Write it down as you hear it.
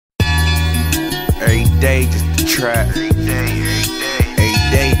every day just to trap. Every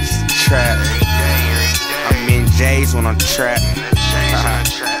day just to trap. I'm in J's when I'm trapped.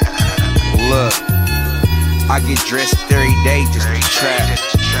 Look, I get dressed every day just to trap.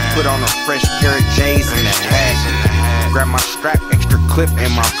 Put on a fresh pair of J's and a hat. Grab my strap, extra clip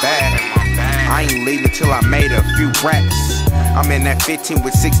in my bag. I ain't leaving till I made a few racks. I'm in that 15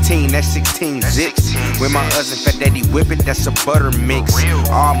 with 16, that's 16 zips. With my cousin Fat Daddy whip it, that's a butter mix.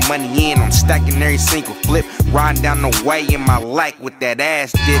 All money in, I'm stacking every single flip. Riding down the way in my light with that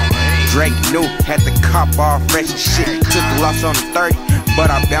ass dip. Drake knew, had the cop all fresh and shit. Took the loss on the 30,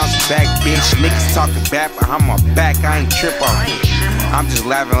 but I bounced back, bitch. Niggas talking bad, but I'm back, I ain't trip off it. I'm just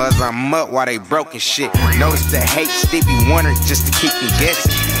laughing as I'm up while they broke and shit. Notice the hate, Stevie Wonder just to keep me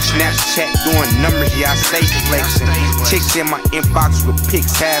guessing. Snapchat doing numbers, yeah, I stay flexing. Chicks in my inbox with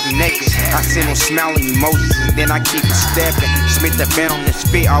pics half naked. I send them smiling emojis and then I keep it stepping. Smith the band on this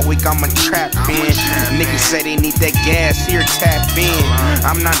fit all week, I'm a trap in. Niggas say they need that gas, here tap in.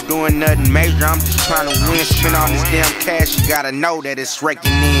 I'm not doing nothing major, I'm just trying to win. Spend all this damn cash, you gotta know that it's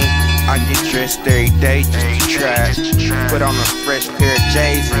raking in. I get dressed every day just to trap. Put on a fresh pair of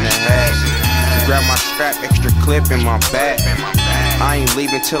J's and a hat. Grab my strap, extra clip in my back. I ain't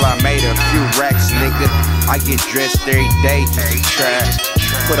leaving till I made a few racks, nigga. I get dressed every day just to trap.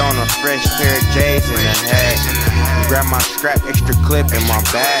 Put on a fresh pair of J's and a hat. Grab my strap, extra clip in my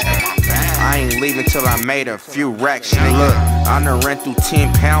bag. I ain't leaving till I made a few racks, nigga. Look, I done ran through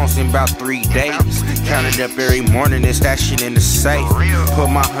 10 pounds in about 3 days. Counted up every morning and that shit in the safe. Put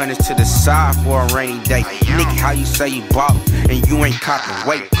my hundreds to the side for a rainy day. Nigga, how you say you bought and you ain't copping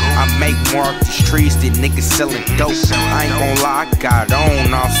weight? I make more off these trees than niggas selling dope. I ain't gon' lie, I got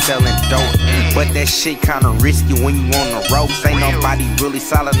on off selling dope. But that shit kinda risky when you on the ropes. Ain't nobody really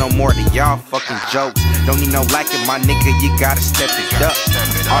solid no more than y'all fucking jokes. Don't need no lacking, my nigga, you gotta step it up.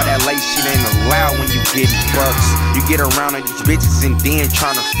 All that late shit ain't allowed when you getting bucks. You get around on these bitches and then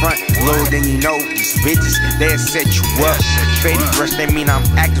tryna front. Little then you know these bitches, they'll set you up. Fady brush, that mean I'm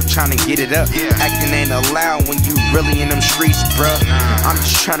active tryna get it up. Acting ain't allowed when you really in them streets, bruh. I'm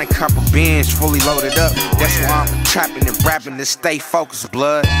just tryna cop a Benz fully loaded up. That's why I'm trapping and rapping to stay focused,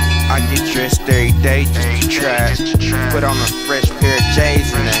 blood. I get dressed every day just to trap. Put on a fresh pair of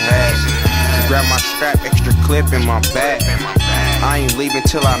J's and a hat. Grab my strap, extra clip in my back. I ain't leaving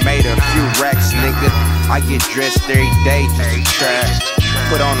till I made a few racks, nigga. I get dressed every day just to trap.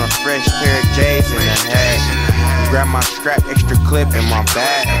 Put on a fresh pair of J's and a hat. Grab my strap, extra clip in my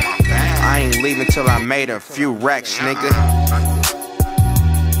bag. I ain't leaving till I made a few racks, nigga.